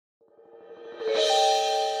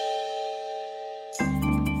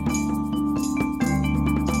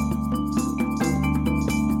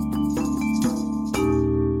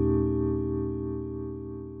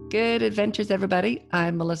Good adventures, everybody.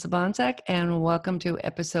 I'm Melissa Bonsack, and welcome to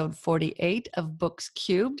episode 48 of Books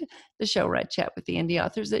Cubed, the show where I chat with the indie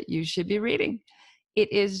authors that you should be reading.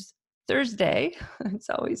 It is Thursday.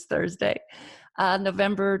 It's always Thursday,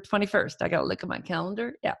 November 21st. I got to look at my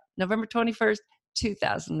calendar. Yeah, November 21st,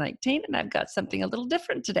 2019, and I've got something a little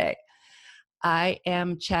different today. I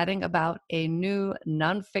am chatting about a new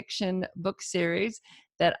nonfiction book series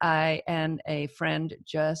that I and a friend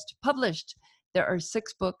just published. There are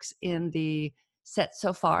 6 books in the set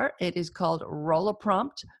so far. It is called Roll a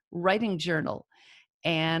Prompt Writing Journal.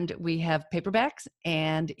 And we have paperbacks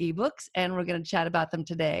and ebooks, and we're going to chat about them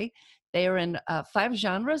today. They are in 5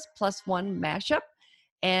 genres plus 1 mashup.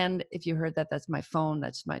 And if you heard that, that's my phone.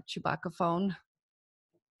 That's my Chewbacca phone.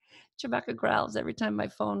 Chewbacca growls every time my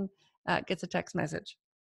phone gets a text message.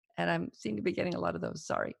 And I seem to be getting a lot of those,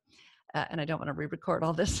 sorry. And I don't want to re-record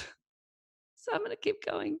all this. So I'm going to keep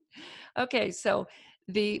going. Okay, so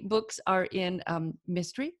the books are in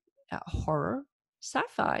mystery, horror,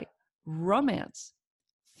 sci-fi, romance,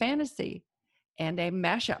 fantasy, and a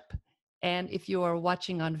mashup. And if you are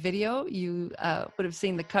watching on video, you would have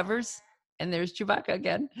seen the covers. And there's Chewbacca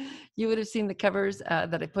again. You would have seen the covers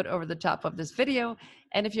that I put over the top of this video.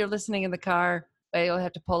 And if you're listening in the car, you'll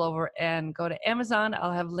have to pull over and go to Amazon.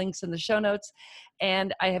 I'll have links in the show notes.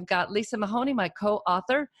 And I have got Lisa Mahoney, my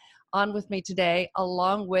co-author, on with me today,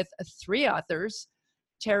 along with 3 authors,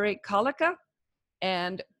 Terry Colica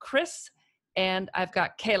and Chris, and I've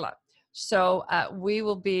got Kayla. So we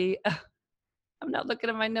will be, I'm not looking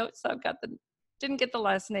at my notes, so didn't get the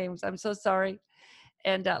last names. I'm so sorry.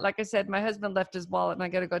 And like I said, my husband left his wallet and I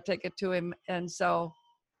got to go take it to him. And so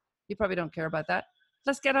you probably don't care about that.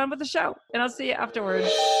 Let's get on with the show and I'll see you afterwards.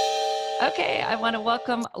 Okay, I want to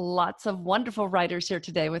welcome lots of wonderful writers here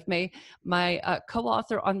today with me. My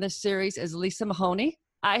co-author on this series is Lisa Mahoney.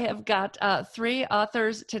 I have got 3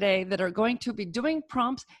 authors today that are going to be doing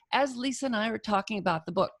prompts as Lisa and I are talking about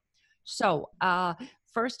the book. So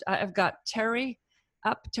first, I've got Terry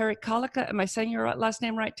Colica. Am I saying your last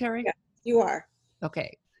name right, Terry? Yeah, you are.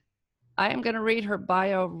 Okay. I am going to read her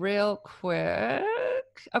bio real quick.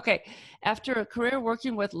 Okay. After a career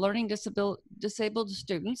working with learning disabled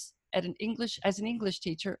students as an English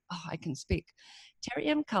teacher, I can speak. Terry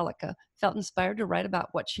M. Colica felt inspired to write about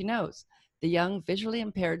what she knows. The young, visually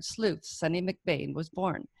impaired sleuth, Sunny McBain, was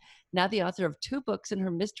born. Now the author of 2 books in her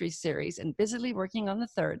mystery series and busily working on the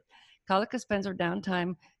 3rd, Colica spends her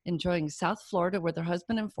downtime enjoying South Florida with her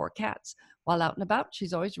husband and 4 cats. While out and about,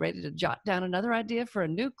 she's always ready to jot down another idea for a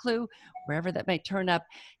new clue, wherever that may turn up.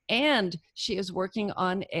 And she is working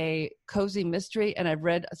on a cozy mystery, and I've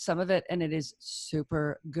read some of it, and it is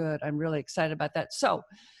super good. I'm really excited about that. So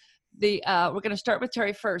we're going to start with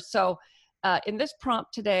Terry first. So in this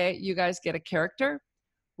prompt today, you guys get a character.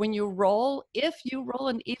 When you roll, if you roll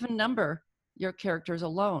an even number, your character is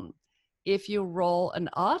alone. If you roll an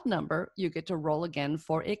odd number, you get to roll again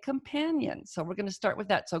for a companion. So we're going to start with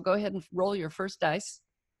that. So go ahead and roll your first dice.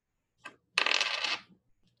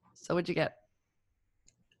 So what'd you get?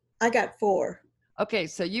 I got 4. Okay,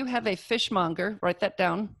 so you have a fishmonger. Write that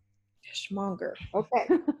down. Fishmonger. Okay.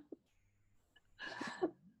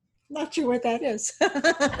 Not sure what that is.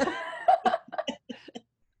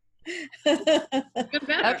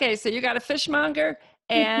 Okay, so you got a fishmonger.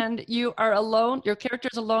 And you are alone, your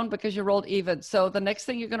character's alone because you rolled even. So the next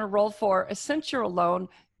thing you're going to roll for, since you're alone,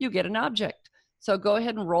 you get an object. So go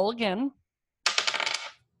ahead and roll again.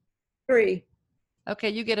 3. Okay,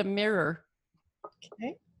 you get a mirror.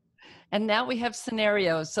 Okay. And now we have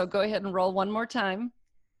scenarios. So go ahead and roll one more time.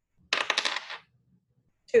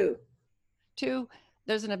 2. 2,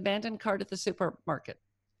 there's an abandoned cart at the supermarket.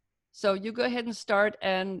 So you go ahead and start,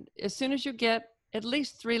 and as soon as you get at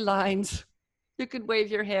least 3 lines, you could wave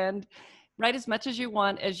your hand, write as much as you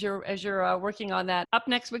want as you're working on that. Up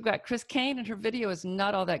next, we've got Chris Kane, and her video is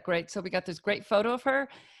not all that great. So we got this great photo of her.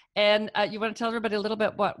 And you want to tell everybody a little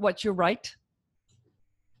bit what you write?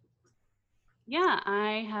 Yeah,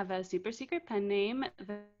 I have a super secret pen name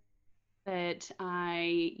that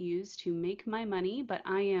I use to make my money, but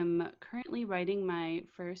I am currently writing my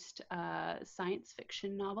first science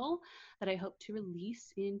fiction novel that I hope to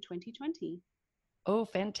release in 2020. Oh,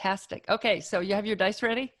 fantastic. Okay, so you have your dice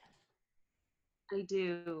ready? I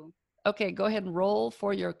do. Okay, go ahead and roll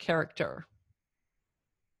for your character.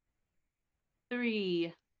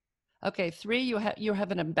 3. Okay, 3, you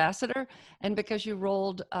have an ambassador, and because you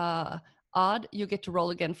rolled odd, you get to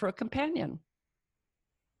roll again for a companion.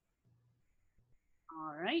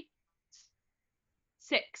 All right.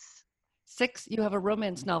 6. 6, you have a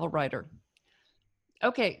romance novel writer.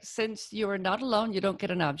 Okay, since you are not alone, you don't get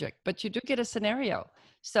an object, but you do get a scenario.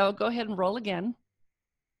 So go ahead and roll again.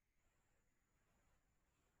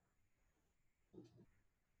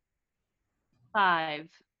 5.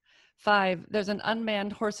 5, there's an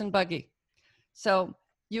unmanned horse and buggy. So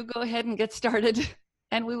you go ahead and get started,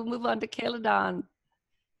 and we will move on to Kayla Dawn.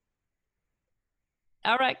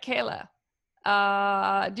 All right, Kayla.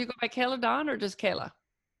 Do you go by Kayla Dawn or just Kayla?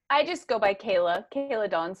 I just go by Kayla. Kayla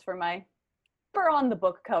Dawn's for on the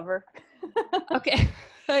book cover. Okay.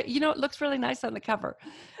 It looks really nice on the cover.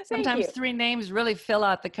 Thank Sometimes you. 3 names really fill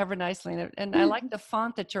out the cover nicely, and I like the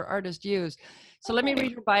font that your artist used. So let me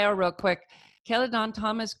read her bio real quick. Kayla Dawn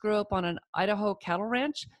Thomas grew up on an Idaho cattle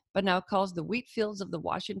ranch, but now calls the wheat fields of the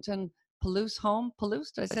Washington Palouse home.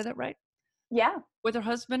 Palouse, did I say that right? Yeah. With her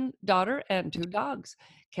husband, daughter, and 2 dogs.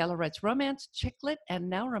 Kayla writes romance, chick lit, and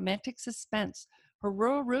now romantic suspense. Her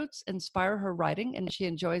rural roots inspire her writing, and she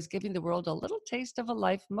enjoys giving the world a little taste of a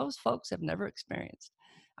life most folks have never experienced.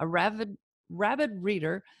 A rabid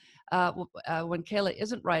reader, when Kayla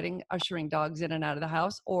isn't writing, ushering dogs in and out of the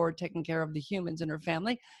house, or taking care of the humans in her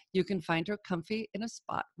family, you can find her comfy in a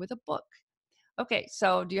spot with a book. Okay,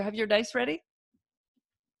 so do you have your dice ready?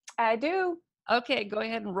 I do. Okay, go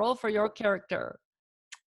ahead and roll for your character.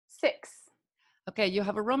 6. Okay, you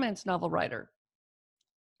have a romance novel writer.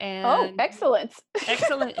 Oh, And excellent.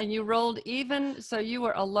 excellent. And you rolled even, so you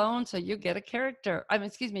were alone, so you get a character.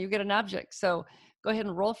 You get an object. So go ahead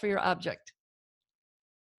and roll for your object.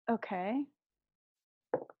 Okay.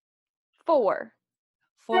 4.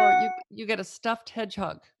 4, you get a stuffed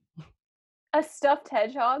hedgehog. A stuffed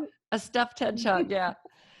hedgehog? A stuffed hedgehog, yeah.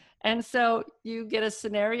 And so you get a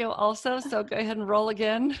scenario also, so go ahead and roll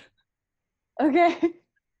again. Okay.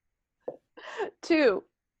 2.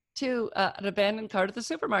 2, an abandoned cart at the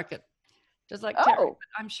supermarket. Just like Terry. Oh.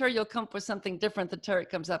 I'm sure you'll come up with something different that Terry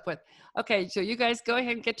comes up with. Okay, so you guys go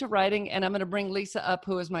ahead and get to writing, and I'm going to bring Lisa up,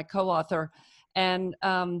 who is my co-author. And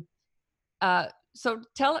so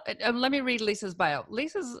let me read Lisa's bio.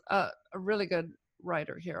 Lisa's a really good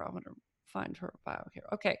writer here. I'm going to find her bio here.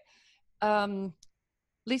 Okay.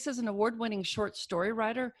 Lisa's an award-winning short story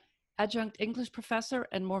writer, adjunct English professor,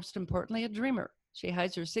 and most importantly, a dreamer. She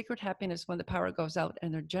hides her secret happiness when the power goes out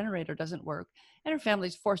and her generator doesn't work, and her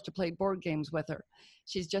family's forced to play board games with her.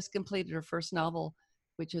 She's just completed her first novel,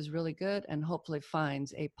 which is really good, and hopefully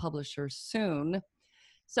finds a publisher soon.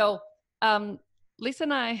 So Lisa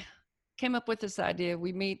and I came up with this idea.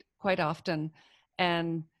 We meet quite often,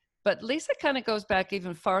 but Lisa kind of goes back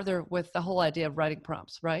even farther with the whole idea of writing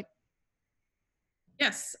prompts, right?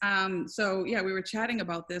 Yes. So yeah, we were chatting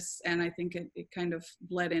about this, and I think it kind of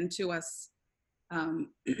bled into us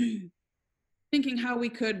thinking how we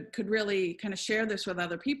could really kind of share this with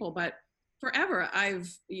other people. But forever,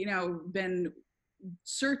 I've been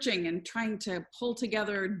searching and trying to pull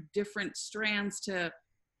together different strands to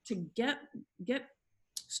get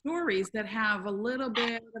stories that have a little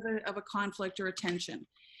bit of a conflict or a tension.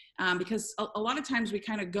 Because a lot of times we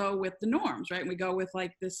kind of go with the norms, right? And we go with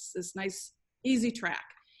like this nice easy track.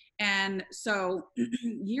 And so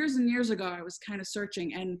years and years ago, I was kind of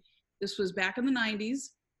searching, and this was back in the 90s.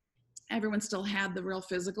 Everyone still had the real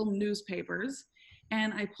physical newspapers.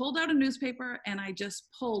 And I pulled out a newspaper and I just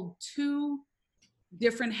pulled 2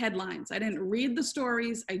 different headlines. I didn't read the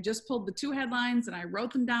stories. I just pulled the 2 headlines and I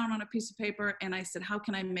wrote them down on a piece of paper. And I said, how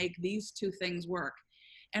can I make these 2 things work?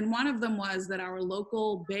 And one of them was that our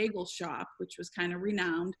local bagel shop, which was kind of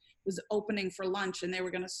renowned, was opening for lunch, and they were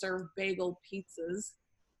going to serve bagel pizzas.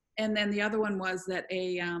 And then the other one was that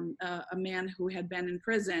a man who had been in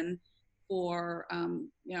prison for,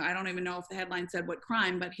 I don't even know if the headline said what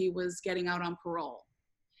crime, but he was getting out on parole.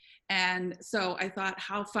 And so I thought,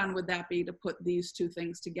 how fun would that be to put these 2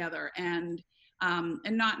 things together, and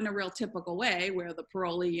not in a real typical way where the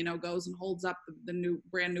parolee, goes and holds up the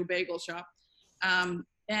brand new bagel shop.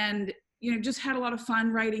 And just had a lot of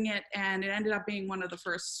fun writing it, and it ended up being one of the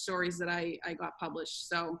first stories that I got published.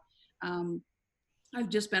 So I've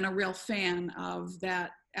just been a real fan of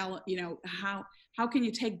that. How can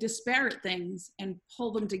you take disparate things and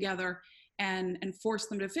pull them together and force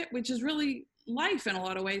them to fit, which is really life in a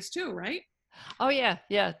lot of ways too, right? Oh yeah,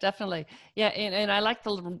 definitely. Yeah, and I like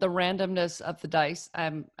the randomness of the dice.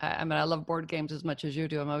 I love board games as much as you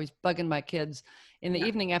do. I'm always bugging my kids in the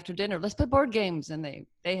evening after dinner. Let's play board games, and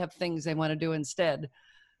they have things they want to do instead.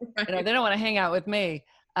 Right. They don't want to hang out with me.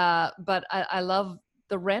 But I love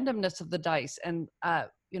the randomness of the dice, and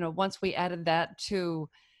once we added that to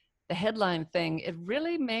the headline thing, it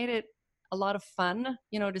really made it a lot of fun.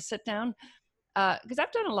 To sit down. Because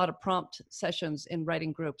I've done a lot of prompt sessions in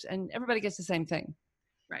writing groups, and everybody gets the same thing.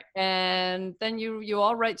 Right. And then you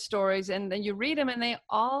all write stories, and then you read them, and they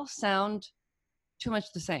all sound too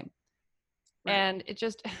much the same. Right. And it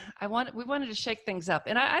just, we wanted to shake things up.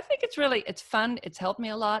 And I think it's fun. It's helped me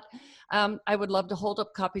a lot. I would love to hold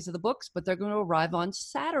up copies of the books, but they're going to arrive on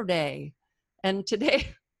Saturday. And today,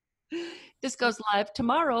 this goes live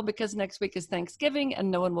tomorrow because next week is Thanksgiving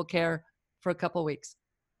and no one will care for a couple weeks.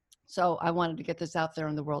 So I wanted to get this out there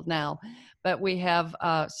in the world now. But we have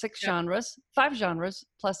 5 genres,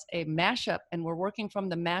 plus a mashup, and we're working from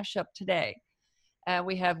the mashup today.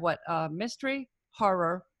 We have mystery,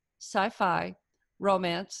 horror, sci-fi,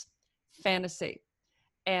 romance, fantasy.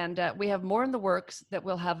 And we have more in the works that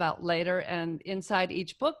we'll have out later. And inside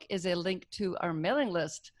each book is a link to our mailing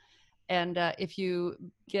list. And if you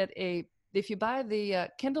buy the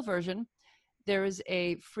Kindle version, there is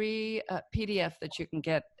a free PDF that you can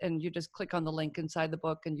get, and you just click on the link inside the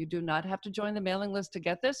book, and you do not have to join the mailing list to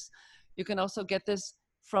get this. You can also get this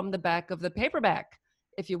from the back of the paperback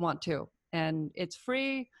if you want to, and it's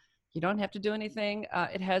free. You don't have to do anything.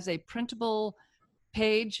 It has a printable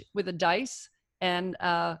page with a dice, and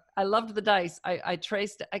I loved the dice. I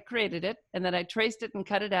created it, and then I traced it and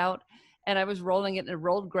cut it out, and I was rolling it, and it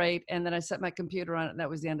rolled great, and then I set my computer on it, and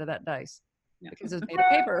that was the end of that dice because it's made of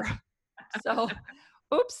paper. So,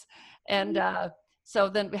 oops. And so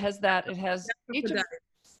then it has that. It has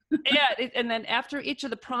and then after each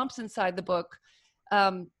of the prompts inside the book,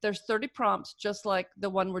 there's 30 prompts, just like the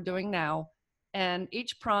one we're doing now. And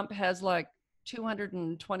each prompt has like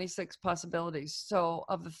 226 possibilities. So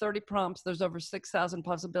of the 30 prompts, there's over 6,000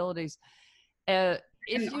 possibilities. I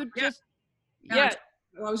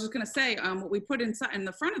was just going to say, what we put inside in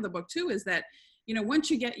the front of the book too is that, once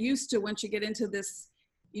you get into this,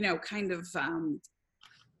 kind of,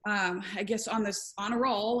 I guess on a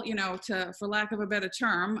roll, for lack of a better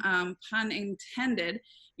term, pun intended,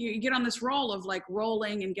 you get on this roll of like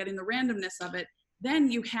rolling and getting the randomness of it. Then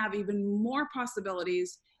you have even more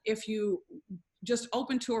possibilities if you just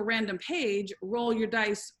open to a random page, roll your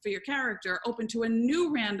dice for your character, open to a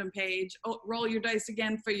new random page, roll your dice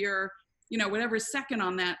again for your, whatever's second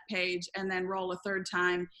on that page, and then roll a third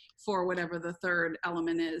time for whatever the third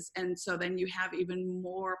element is. And so then you have even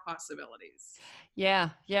more possibilities.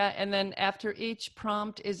 Yeah. And then after each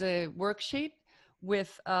prompt is a worksheet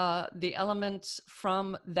with the elements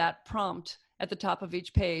from that prompt at the top of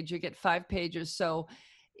each page. You get 5 pages. So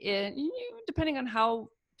depending on how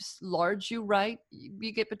large you write,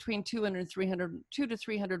 you get between 200 to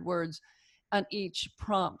 300 words on each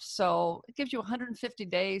prompt. So it gives you 150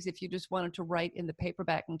 days if you just wanted to write in the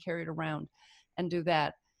paperback and carry it around and do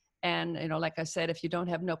that. And, like I said, if you don't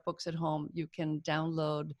have notebooks at home, you can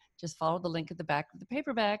download, just follow the link at the back of the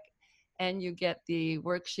paperback, and you get the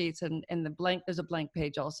worksheets and there's a blank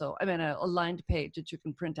page also. A lined page that you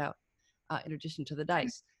can print out in addition to the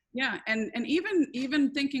dice. Yeah. And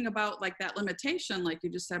even thinking about like that limitation, like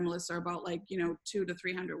you just said, Melissa, about like, 200 to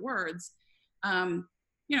 300 words,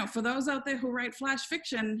 for those out there who write flash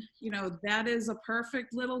fiction, that is a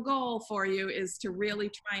perfect little goal for you, is to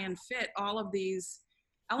really try and fit all of these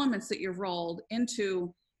elements that you've rolled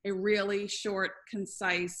into a really short,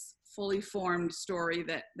 concise, fully formed story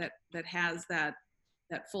that has that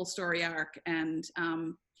full story arc. And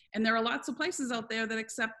there are lots of places out there that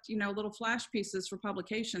accept, little flash pieces for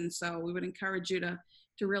publication. So we would encourage you to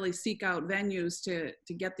really seek out venues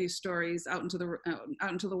to get these stories out into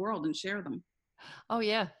the world and share them. Oh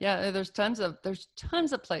yeah. There's tons of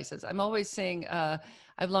places. I'm always seeing. I've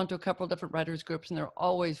belonged to a couple of different writers groups, and they're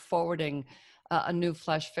always forwarding a new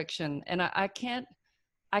flash fiction. And I can't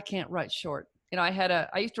write short.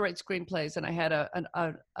 I used to write screenplays, and I had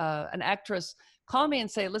an actress call me and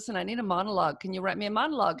say, "Listen, I need a monologue. Can you write me a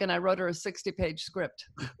monologue?" And I wrote her a 60-page script.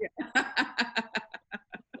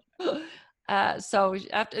 So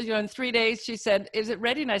after in 3 days, she said, "Is it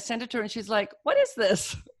ready?" And I sent it to her, and she's like, "What is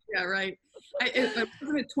this?" Yeah, right.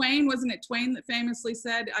 Wasn't it Twain that famously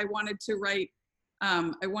said, I wanted to write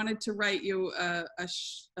you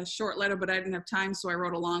a short letter, but I didn't have time, so I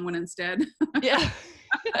wrote a long one instead. Yeah,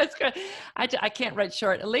 that's good. I can't write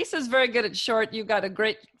short. Lisa's very good at short. You got a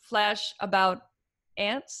great flash about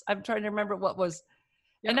ants. I'm trying to remember what was,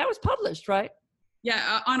 and that was published, right?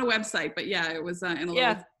 Yeah, on a website, but yeah, it was in a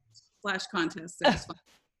little flash contest. It was fun.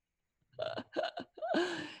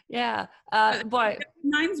 Yeah, boy. It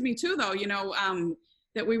reminds me too, though,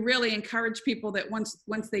 that we really encourage people that once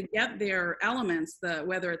they get their elements,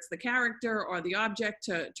 whether it's the character or the object,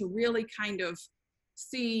 to really kind of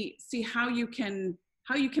see how you can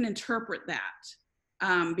interpret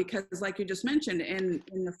that, because like you just mentioned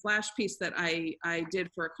in the flash piece that I did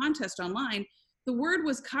for a contest online, the word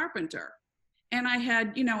was carpenter. And I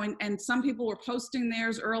had, and some people were posting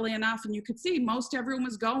theirs early enough, and you could see most everyone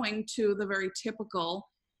was going to the very typical,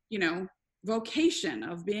 vocation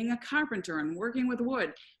of being a carpenter and working with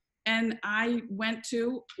wood. And I went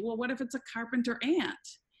to, well, what if it's a carpenter aunt?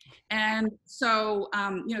 And so,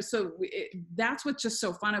 that's what's just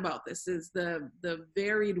so fun about this is the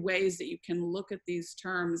varied ways that you can look at these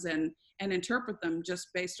terms and interpret them just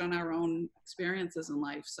based on our own experiences in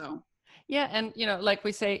life. So, yeah, and like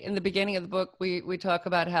we say in the beginning of the book, we talk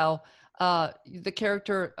about how the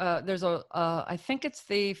character there's I think it's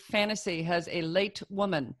the fantasy has a late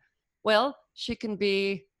woman. Well, she can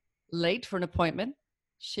be late for an appointment.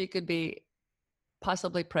 She could be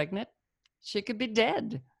possibly pregnant. She could be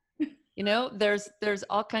dead. There's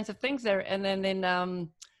all kinds of things there. And then in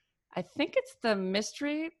I think it's the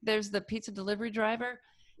mystery, there's the pizza delivery driver.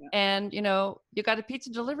 Yeah. And you got a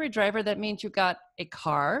pizza delivery driver, that means you got a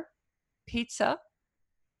car, pizza,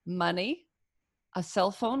 money, a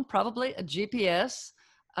cell phone, probably a GPS.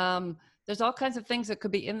 There's all kinds of things that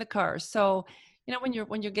could be in the car. So when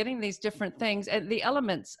you're getting these different things and the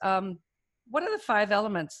elements, what are the 5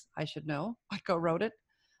 elements? I should know. Watco wrote it.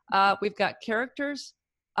 We've got characters,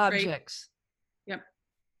 objects. Yep.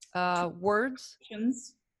 Words,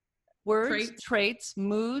 traits,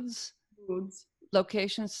 moods,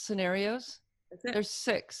 locations, scenarios. That's it. There's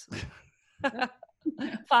 6.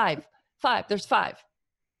 5. There's 5.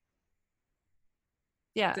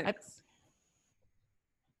 Yeah.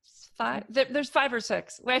 5. There's 5 or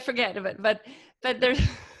 6. Well, I forget of it, but there's.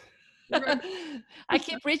 I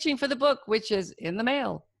keep reaching for the book, which is in the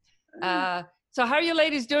mail. So how are you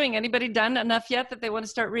ladies doing? Anybody done enough yet that they want to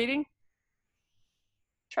start reading?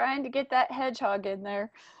 Trying to get that hedgehog in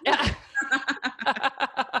there. Yeah.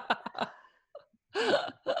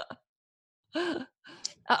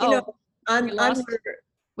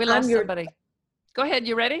 We lost somebody. Go ahead.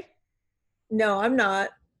 You ready? No, I'm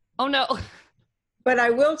not. Oh, no. But I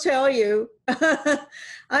will tell you,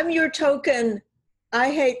 I'm your token.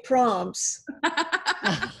 I hate prompts.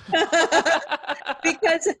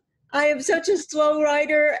 Because I am such a slow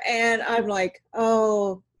writer, and I'm like,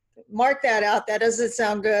 oh, mark that out. That doesn't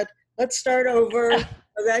sound good. Let's start over.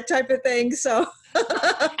 That type of thing. So,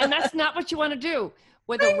 and that's not what you want to do.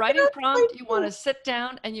 With a writing prompt, you want to sit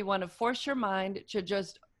down and you want to force your mind to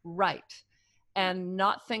just write and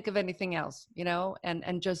not think of anything else,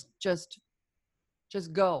 and just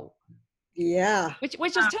go. Yeah.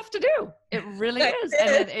 Which is tough to do. It really is.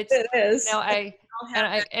 And it is.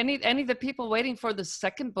 Any of the people waiting for the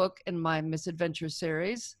second book in my Misadventure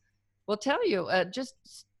series will tell you, there's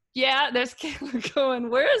Kayla going,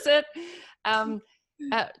 where is it?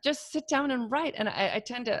 Just sit down and write. And I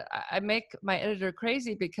make my editor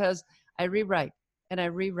crazy because I rewrite and I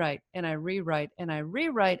rewrite and I rewrite and I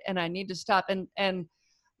rewrite and I need to stop. And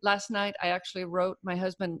last night I actually wrote, my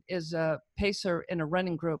husband is a pacer in a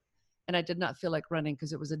running group. And I did not feel like running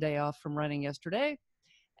because it was a day off from running yesterday.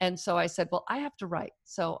 And so I said, well, I have to write.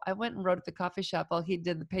 So I went and wrote at the coffee shop while he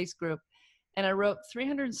did the pace group. And I wrote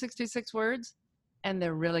 366 words, and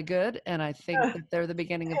they're really good. And I think that they're the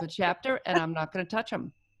beginning of a chapter, and I'm not going to touch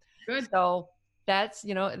them. Good. So that's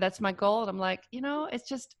my goal. And I'm like, it's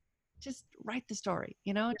just write the story,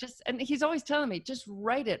 and he's always telling me, just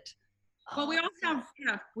write it. Well, we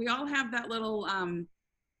all have that little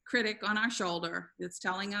critic on our shoulder that's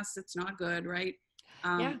telling us it's not good, right?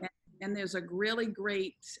 And there's a really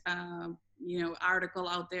great article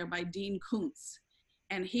out there by Dean Koontz,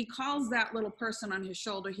 and he calls that little person on his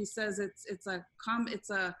shoulder, he says it's a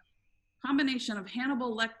combination of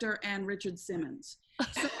Hannibal Lecter and Richard Simmons.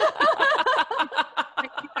 So,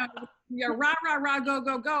 you're rah rah rah go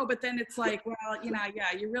go go, but then it's like, well, you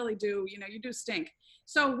really do, you do stink.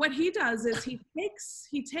 So what he does is he takes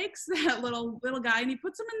that little guy and he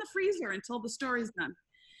puts him in the freezer until the story's done.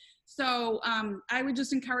 So I would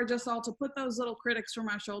just encourage us all to put those little critics from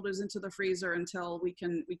our shoulders into the freezer until we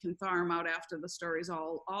can thaw them out after the story's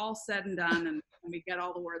all said and done and we get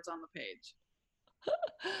all the words on the page.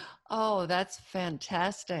 Oh, that's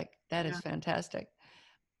fantastic. That is fantastic.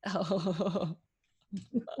 Oh.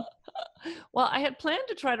 Well, I had planned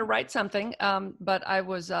to try to write something, but I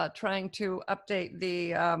was trying to update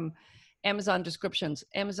the Amazon descriptions.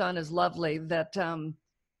 Amazon is lovely that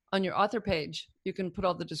on your author page, you can put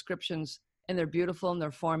all the descriptions and they're beautiful and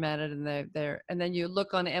they're formatted and they're and then you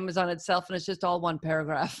look on Amazon itself and it's just all one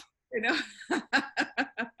paragraph.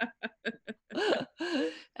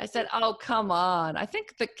 I said, oh, come on. I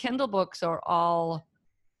think the Kindle books are all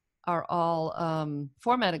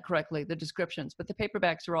formatted correctly, the descriptions, but the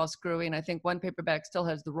paperbacks are all screwy. And I think one paperback still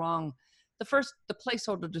has the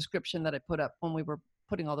placeholder description that I put up when we were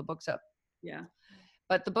putting all the books up. Yeah.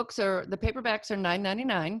 But the paperbacks are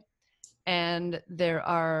 $9.99, and there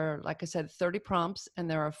are, like I said, 30 prompts, and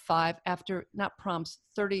there are 30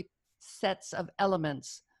 sets of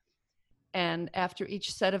elements. And after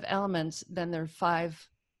each set of elements, then there are 5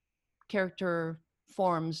 character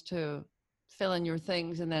forms to fill in your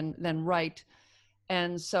things and then write.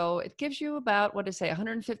 And so it gives you about,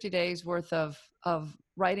 150 days worth of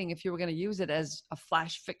writing if you were going to use it as a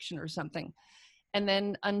flash fiction or something. And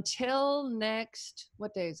then until next,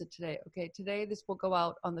 what day is it today? Okay, today this will go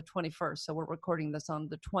out on the 21st. So we're recording this on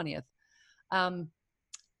the 20th.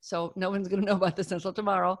 So no one's going to know about this until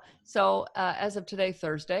tomorrow. So as of today,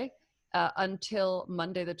 Thursday, until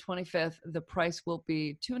Monday the 25th, the price will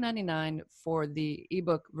be $2.99 for the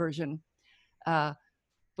ebook version.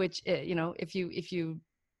 Which, if you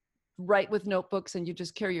write with notebooks and you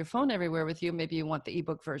just carry your phone everywhere with you, maybe you want the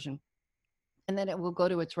ebook version. And then it will go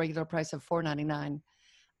to its regular price of $4.99.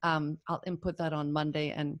 I'll input that on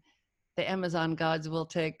Monday, and the Amazon gods will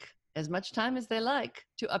take as much time as they like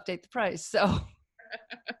to update the price. So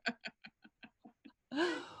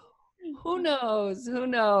who knows?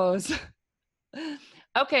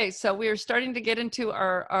 Okay, so we are starting to get into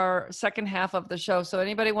our second half of the show. So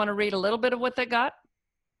anybody want to read a little bit of what they got?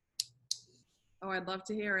 Oh, I'd love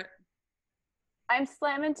to hear it. I'm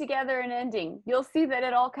slamming together an ending. You'll see that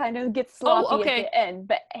it all kind of gets sloppy at the end,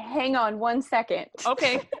 but hang on 1 second.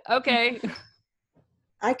 Okay.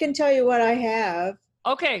 I can tell you what I have.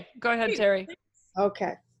 Okay, go ahead, Terry.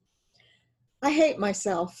 Okay. I hate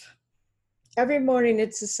myself. Every morning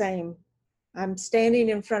it's the same. I'm standing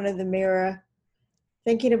in front of the mirror,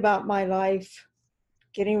 thinking about my life,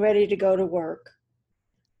 getting ready to go to work.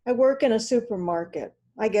 I work in a supermarket.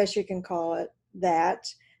 I guess you can call it that.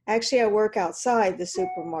 Actually, I work outside the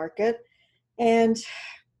supermarket, and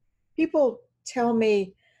people tell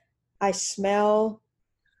me I smell.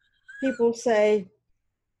 People say,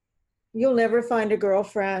 you'll never find a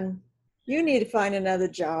girlfriend. You need to find another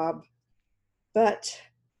job. But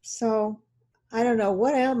so I don't know,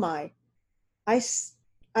 what am I? I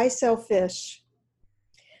sell fish.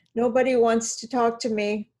 Nobody wants to talk to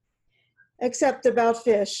me except about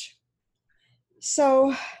fish.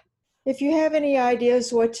 So if you have any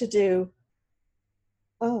ideas what to do,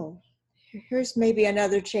 here's maybe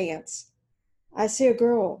another chance. I see a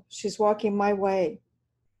girl. She's walking my way.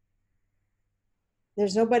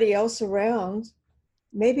 There's nobody else around.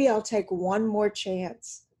 Maybe I'll take one more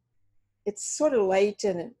chance. It's sort of late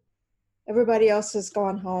and everybody else has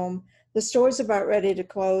gone home. The store's about ready to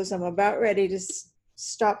close. I'm about ready to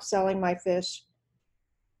stop selling my fish.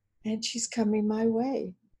 And she's coming my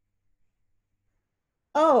way.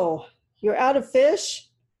 Oh, you're out of fish?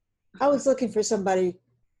 I was looking for somebody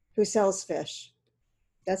who sells fish.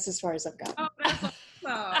 That's as far as I've gotten. Oh, that's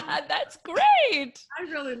awesome. That's great. I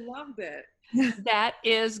really loved it. That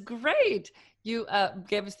is great. You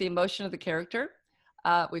gave us the emotion of the character.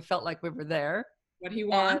 We felt like we were there. What he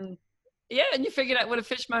wants. And you figured out what a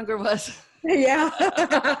fishmonger was. Yeah.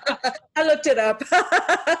 I looked it up.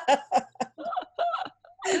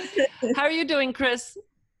 How are you doing, Chris?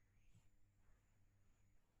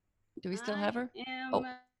 Do we still have her?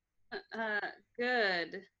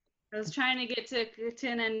 Good. I was trying to get to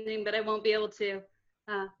an ending, but I won't be able to.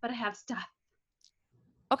 But I have stuff.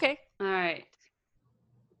 Okay. All right.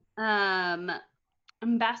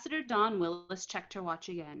 Ambassador Dawn Willis checked her watch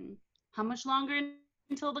again. How much longer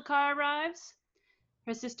until the car arrives?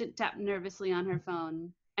 Her assistant tapped nervously on her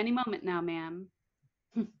phone. Any moment now, ma'am.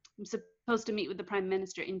 I'm supposed to meet with the Prime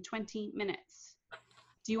Minister in 20 minutes.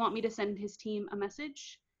 Do you want me to send his team a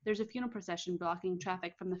message? There's a funeral procession blocking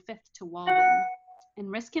traffic from the 5th to Walden. And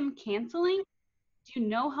risk him canceling? Do you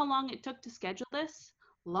know how long it took to schedule this?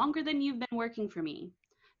 Longer than you've been working for me.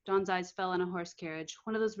 Dawn's eyes fell on a horse carriage,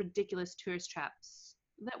 one of those ridiculous tourist traps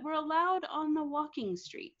that were allowed on the walking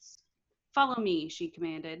streets. Follow me, she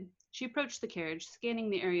commanded. She approached the carriage, scanning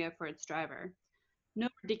the area for its driver. No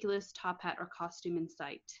ridiculous top hat or costume in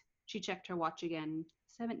sight. She checked her watch again.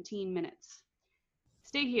 17 minutes.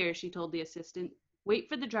 Stay here, she told the assistant. Wait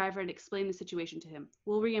for the driver and explain the situation to him.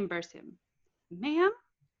 We'll reimburse him. Ma'am?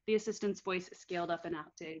 The assistant's voice scaled up an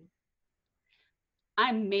octave.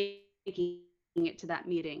 I'm making it to that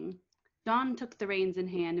meeting. Dawn took the reins in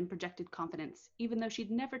hand and projected confidence, even though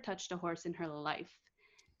she'd never touched a horse in her life.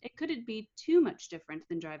 It couldn't be too much different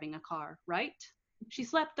than driving a car, right? She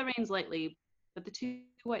slapped the reins lightly, but the 2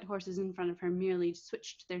 white horses in front of her merely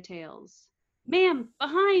switched their tails. Ma'am,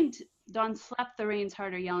 behind! Dawn slapped the reins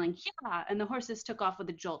harder, yelling, yeah! And the horses took off with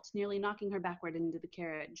a jolt, nearly knocking her backward into the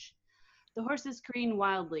carriage. The horses careened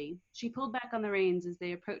wildly. She pulled back on the reins as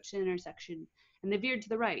they approached an intersection, and they veered to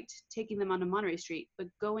the right, taking them onto Monterey Street, but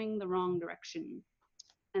going the wrong direction.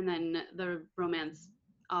 And then the romance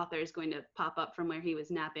author is going to pop up from where he was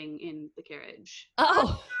napping in the carriage.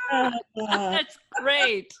 Oh, that's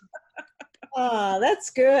great. Ah, that's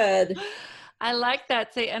good. I like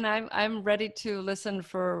that. See, and I'm ready to listen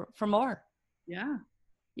for more. Yeah.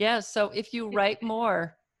 Yeah. So if you write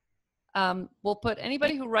more, we'll put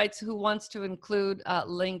anybody who writes who wants to include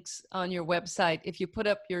links on your website. If you put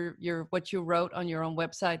up your what you wrote on your own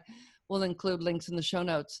website, we'll include links in the show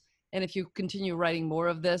notes. And if you continue writing more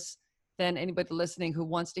of this, then anybody listening who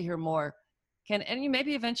wants to hear more can, and you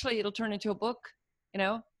maybe eventually it'll turn into a book. You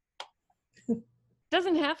know,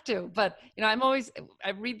 doesn't have to, but you know,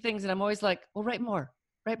 I read things and I'm always like, well, write more.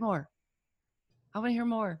 I want to hear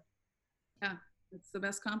more. Yeah, it's the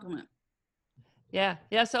best compliment. Yeah.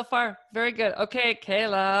 So far, very good. Okay,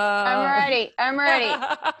 Kayla. I'm ready.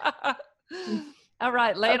 All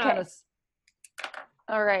right, lay it on us.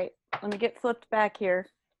 All right, let me get flipped back here.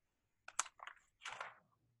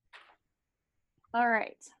 All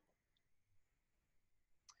right.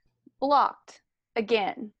 Blocked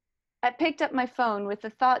again. I picked up my phone with the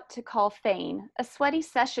thought to call Thane. A sweaty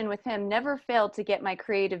session with him never failed to get my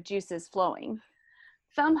creative juices flowing.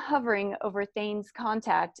 Thumb hovering over Thane's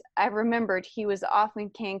contact, I remembered he was off in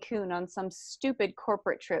Cancun on some stupid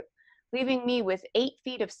corporate trip, leaving me with 8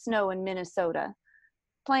 feet of snow in Minnesota.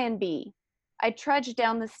 Plan B. I trudged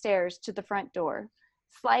down the stairs to the front door.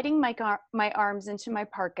 Sliding my arms into my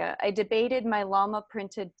parka, I debated my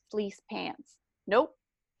llama-printed fleece pants. Nope.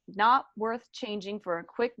 Not worth changing for a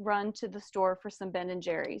quick run to the store for some Ben &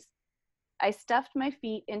 Jerry's. I stuffed my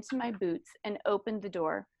feet into my boots and opened the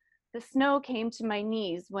door. The snow came to my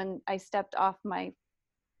knees when I stepped off my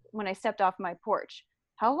porch.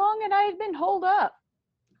 How long had I been holed up?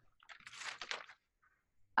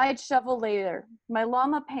 I'd shovel later. My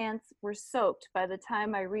llama pants were soaked by the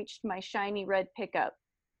time I reached my shiny red pickup.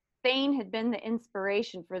 Thane had been the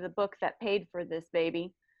inspiration for the book that paid for this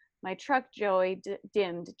baby. My truck joy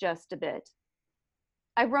dimmed just a bit.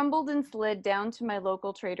 I rumbled and slid down to my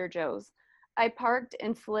local Trader Joe's. I parked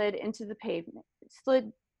and slid into the pavement.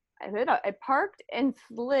 I parked and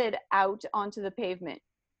slid out onto the pavement.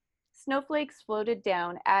 Snowflakes floated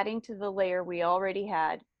down, adding to the layer we already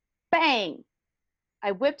had. Bang!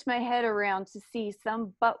 I whipped my head around to see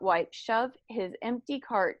some butt wipe shove his empty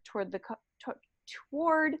cart toward the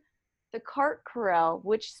cart corral,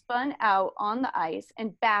 which spun out on the ice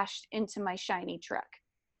and bashed into my shiny truck.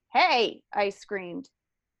 Hey! I screamed.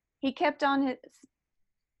 He kept on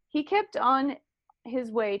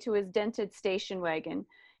his way to his dented station wagon.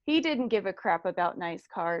 He didn't give a crap about nice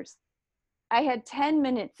cars. I had 10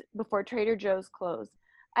 minutes before Trader Joe's closed.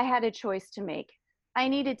 I had a choice to make. I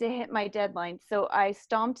needed to hit my deadline, so I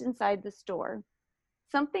stomped inside the store.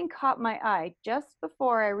 Something caught my eye just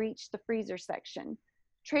before I reached the freezer section.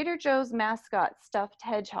 Trader Joe's mascot stuffed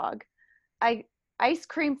hedgehog. Ice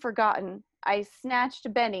cream forgotten. I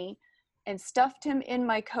snatched Benny and stuffed him in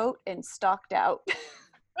my coat and stalked out.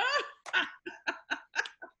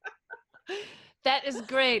 That is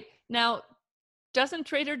great. Now, doesn't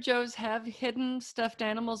Trader Joe's have hidden stuffed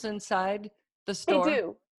animals inside the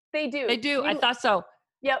store? They do. I thought so.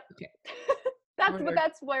 Yep. Okay.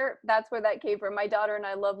 That's where that came from. My daughter and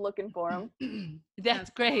I love looking for them. That's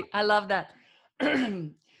great. I love that.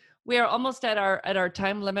 We are almost at our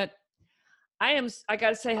time limit. I got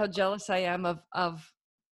to say how jealous I am of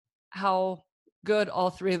how good all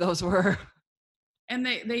three of those were. And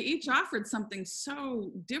they each offered something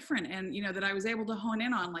so different, and that I was able to hone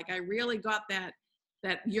in on. Like, I really got that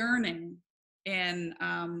yearning in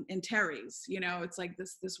Terry's. It's like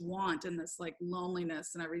this want and this like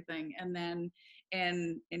loneliness and everything. And then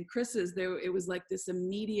in Chris's, it was like this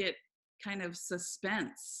immediate kind of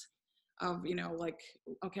suspense of like,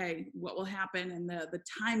 okay, what will happen, and the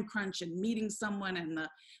time crunch and meeting someone and the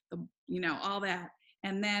all that.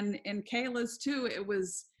 And then in Kayla's too, it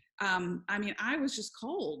was I was just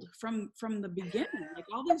cold from the beginning, like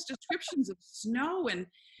all these descriptions of snow, and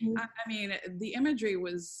the imagery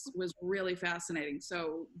was really fascinating.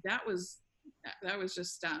 So that was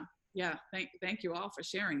just thank you all for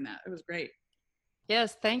sharing that. It was great.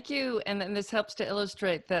 Yes, thank you. And then this helps to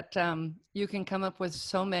illustrate that you can come up with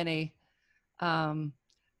so many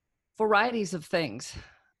varieties of things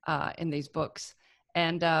in these books.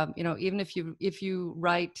 And even if you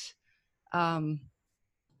write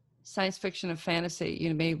science fiction and fantasy,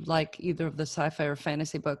 you may like either of the sci-fi or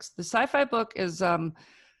fantasy books. The sci-fi book is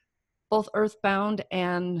both earthbound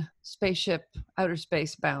and outer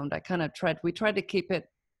space bound. We tried to keep it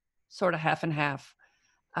sort of half and half.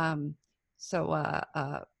 But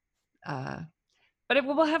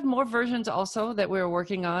we'll have more versions also that we're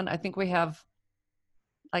working on. I think we have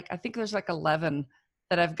I think there's 11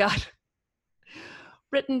 that I've got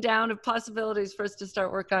written down of possibilities for us to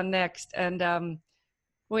start work on next. And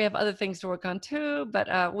we have other things to work on too,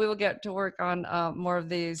 but we will get to work on more of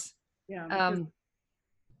these. Yeah. Because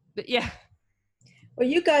But yeah, Well,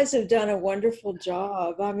 you guys have done a wonderful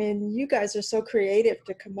job. I mean, you guys are so creative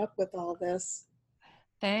to come up with all this.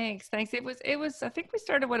 thanks. It was, I think we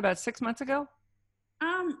started, what, about 6 months ago?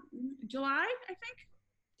 July, I think.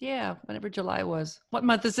 Yeah, whenever July was. What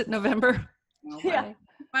month is it? November? No, but, Yeah.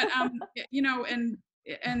 but you know, and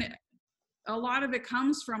a lot of it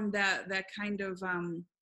comes from that kind of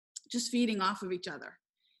just feeding off of each other,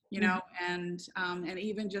 you know, and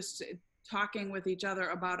even just talking with each other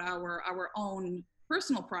about our own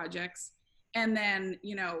personal projects, and then,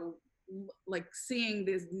 you know, like seeing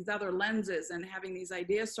these other lenses and having these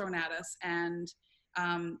ideas thrown at us. And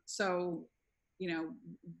so, you know,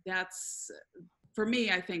 that's, for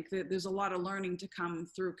me, I think that there's a lot of learning to come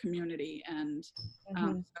through community. And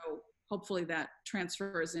so hopefully that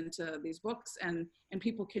transfers into these books, and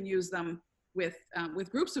people can use them with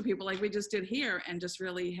groups of people like we just did here, and just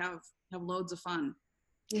really have loads of fun.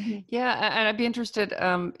 Yeah, and I'd be interested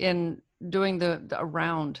in doing the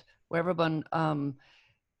round where everyone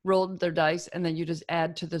rolled their dice, and then you just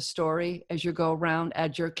add to the story as you go around,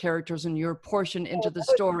 add your characters and your portion into the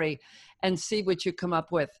story, and see what you come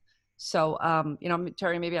up with. So, you know,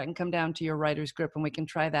 Terry, maybe I can come down to your writer's group and we can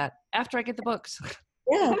try that after I get the books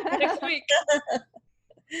Yeah. next week.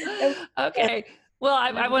 Okay. Well,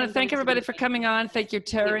 I want to thank everybody for coming on. Thank you,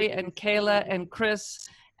 Terry and Kayla and Chris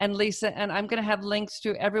and Lisa. And I'm going to have links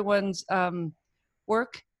to everyone's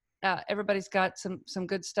work. Everybody's got some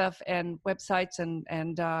good stuff and websites,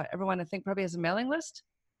 and everyone, I think, probably has a mailing list.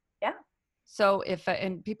 Yeah. So if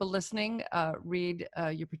and people listening read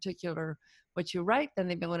your particular what you write, then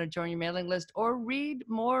they may want to join your mailing list or read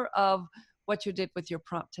more of what you did with your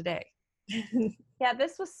prompt today. Yeah,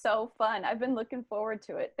 this was so fun. I've been looking forward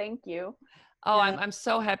to it. Thank you. Oh, Yeah. I'm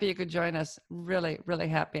so happy you could join us. Really, really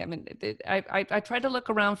happy. I mean, I tried to look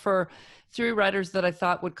around for 3 writers that I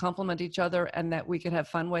thought would complement each other and that we could have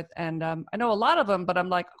fun with. And I know a lot of them, but I'm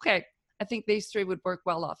like, okay, I think these 3 would work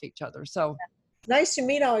well off each other. So Nice to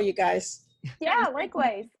meet all you guys. Yeah,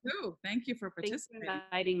 likewise. Ooh, thank you for Thanks for participating.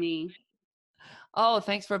 inviting me. oh,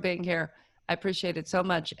 thanks for being here. I appreciate it so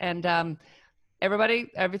much. And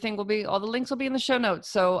everybody, everything will be, all the links will be in the show notes.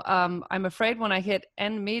 So I'm afraid when I hit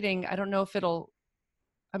end meeting, I don't know if I'm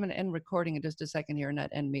going to end recording in just a second here, not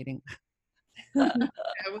end meeting. I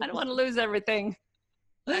don't want to lose everything.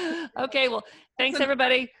 Okay, well, thanks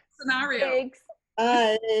everybody. Scenario. Thanks.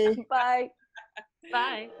 Bye. Bye.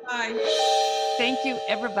 Bye. Bye. Thank you,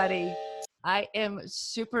 everybody. I am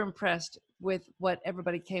super impressed with what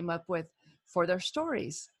everybody came up with for their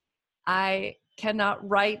stories. I cannot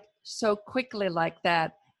write so quickly like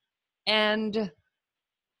that. And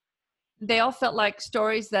they all felt like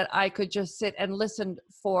stories that I could just sit and listen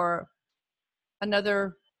for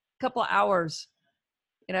another couple hours.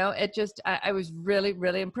 You know, it just, I was really,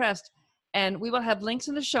 really impressed. And we will have links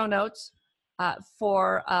in the show notes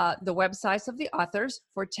for the websites of the authors,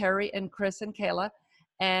 for Terry and Chris and Kayla.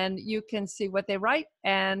 And you can see what they write.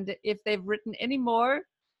 And if they've written any more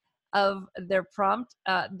of their prompt,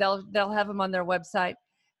 they'll have them on their website.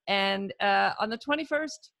 And on the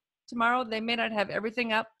 21st, tomorrow, they may not have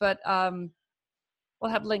everything up, but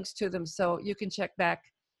we'll have links to them so you can check back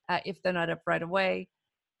if they're not up right away.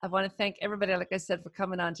 I want to thank everybody, like I said, for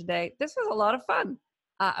coming on today. This was a lot of fun.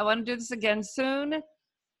 I want to do this again soon,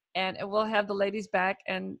 and we'll have the ladies back,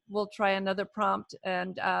 and we'll try another prompt,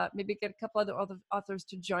 and maybe get a couple other authors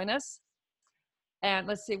to join us. And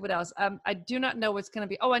let's see what else. I do not know what's going to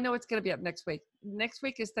be. Oh, I know what's going to be up next week. Next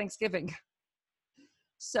week is Thanksgiving.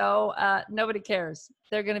 So nobody cares.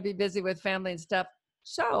 They're going to be busy with family and stuff.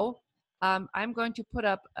 So I'm going to put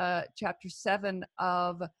up chapter 7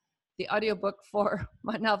 of the audiobook for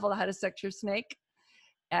my novel, How to Sex Your Snake.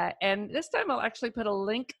 And this time I'll actually put a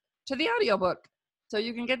link to the audiobook. So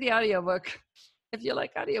you can get the audiobook if you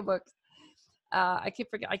like audiobooks. I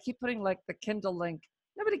keep putting like the Kindle link.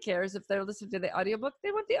 Nobody cares if they're listening to the audiobook.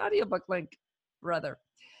 They want the audiobook link, rather.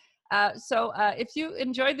 So if you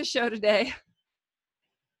enjoyed the show today,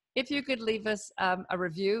 if you could leave us a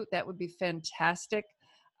review, that would be fantastic.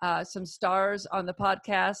 Some stars on the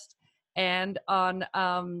podcast and on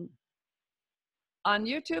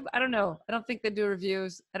YouTube. I don't know. I don't think they do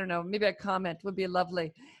reviews. I don't know. Maybe a comment would be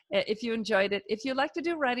lovely. If you enjoyed it, if you like to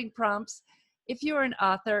do writing prompts, if you're an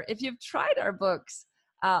author, if you've tried our books,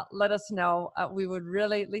 let us know. We would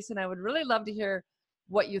really, Lisa and I would really love to hear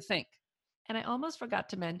what you think. And I almost forgot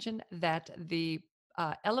to mention that the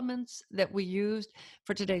elements that we used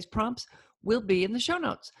for today's prompts will be in the show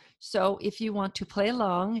notes. So if you want to play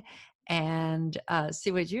along and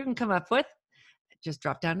see what you can come up with, just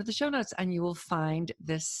drop down to the show notes and you will find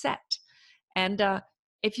this set. And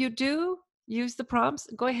if you do use the prompts,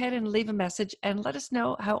 go ahead and leave a message and let us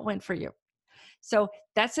know how it went for you. So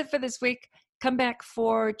that's it for this week. Come back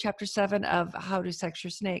for chapter 7 of How to Sex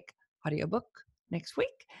Your Snake audiobook next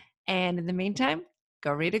week. And in the meantime,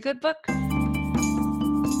 go read a good book.